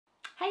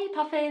Hey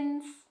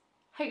Puffins!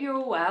 Hope you're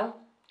all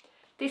well.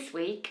 This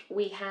week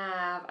we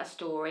have a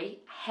story,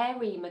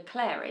 Hairy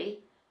Maclary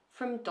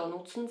from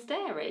Donaldson's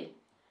Dairy,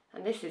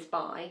 and this is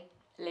by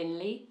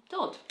Linley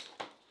Dodd.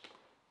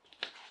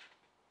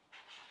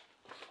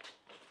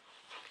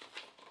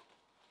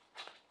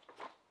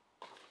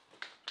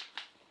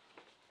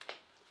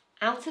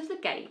 Out of the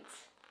gate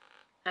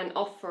and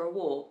off for a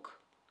walk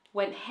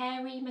went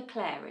Hairy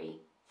Maclary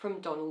from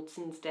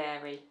Donaldson's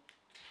Dairy.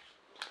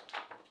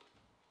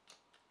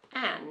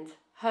 And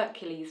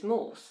Hercules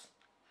Morse,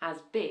 as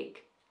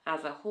big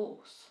as a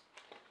horse.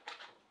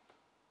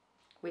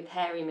 With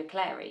Hairy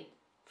Maclary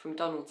from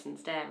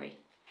Donaldson's Dairy.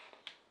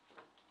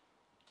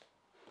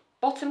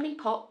 Bottomly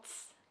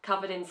pots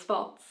covered in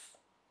spots,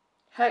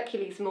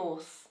 Hercules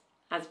Morse,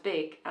 as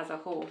big as a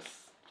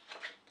horse.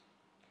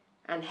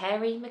 And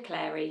Hairy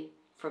Maclary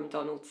from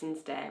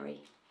Donaldson's Dairy.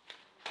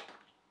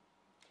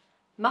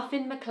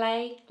 Muffin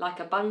Maclay like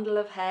a bundle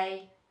of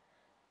hay,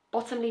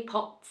 bottomly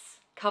pots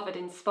covered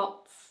in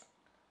spots,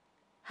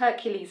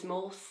 Hercules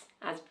Morse,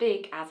 as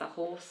big as a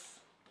horse,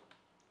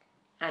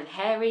 and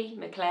Hairy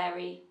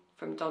Maclary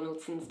from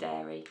Donaldson's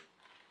Dairy.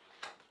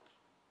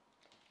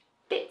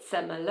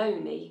 Bitzer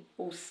Maloney,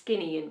 all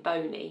skinny and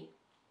bony,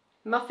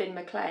 Muffin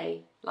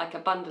Maclay like a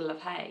bundle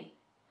of hay,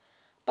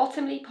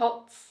 bottomly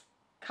pots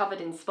covered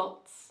in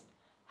spots,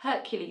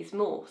 Hercules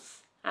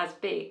Morse, as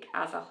big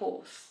as a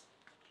horse,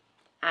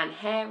 and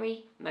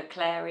Hairy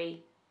Maclary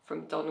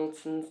from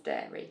Donaldson's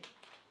Dairy.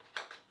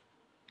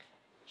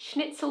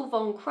 Schnitzel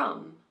von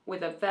Crumb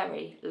with a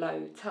very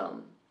low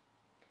tum,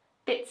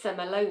 Bitzer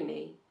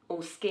Maloney,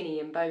 all skinny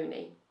and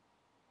bony,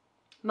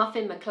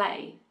 Muffin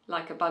Maclay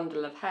like a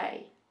bundle of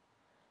hay,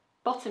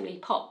 bottomly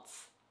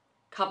pots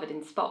covered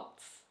in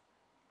spots,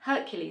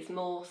 Hercules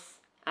Morse,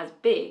 as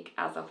big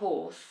as a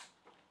horse,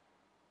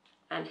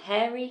 and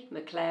Hairy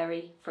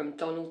Maclary from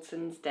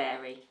Donaldson's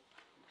Dairy.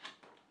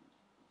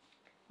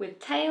 With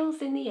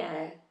tails in the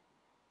air,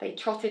 they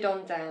trotted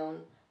on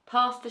down,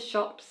 past the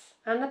shops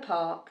and the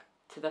park,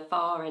 to the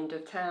far end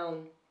of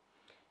town.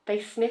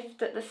 They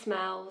sniffed at the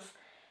smells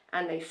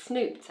and they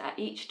snooped at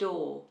each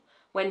door,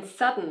 when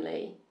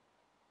suddenly,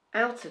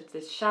 out of the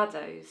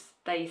shadows,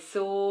 they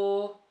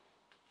saw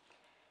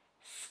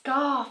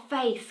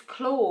Scarface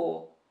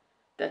Claw,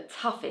 the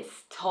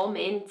toughest Tom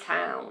in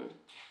town.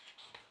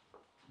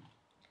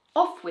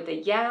 Off with a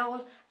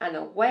yowl and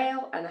a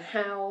wail and a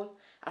howl,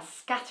 a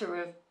scatter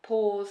of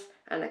paws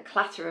and a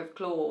clatter of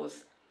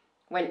claws,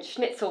 went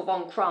Schnitzel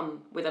von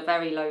Crumb with a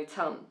very low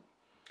tum,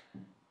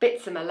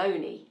 Bitzer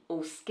Maloney,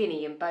 all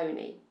skinny and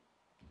bony,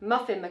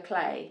 Muffin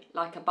Maclay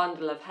like a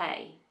bundle of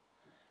hay,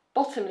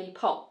 bottomly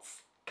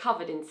pots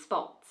covered in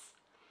spots,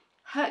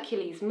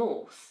 Hercules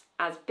Morse,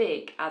 as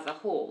big as a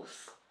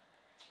horse,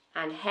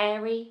 and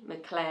Hairy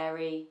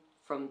Maclary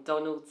from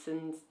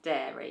Donaldson's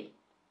Dairy.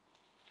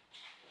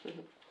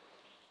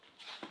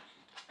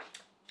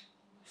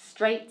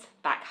 Straight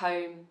back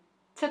home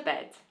to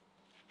bed.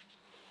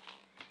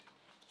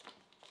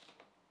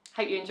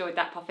 Hope you enjoyed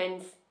that,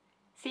 Puffins.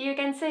 See you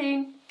again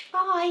soon.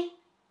 Bye.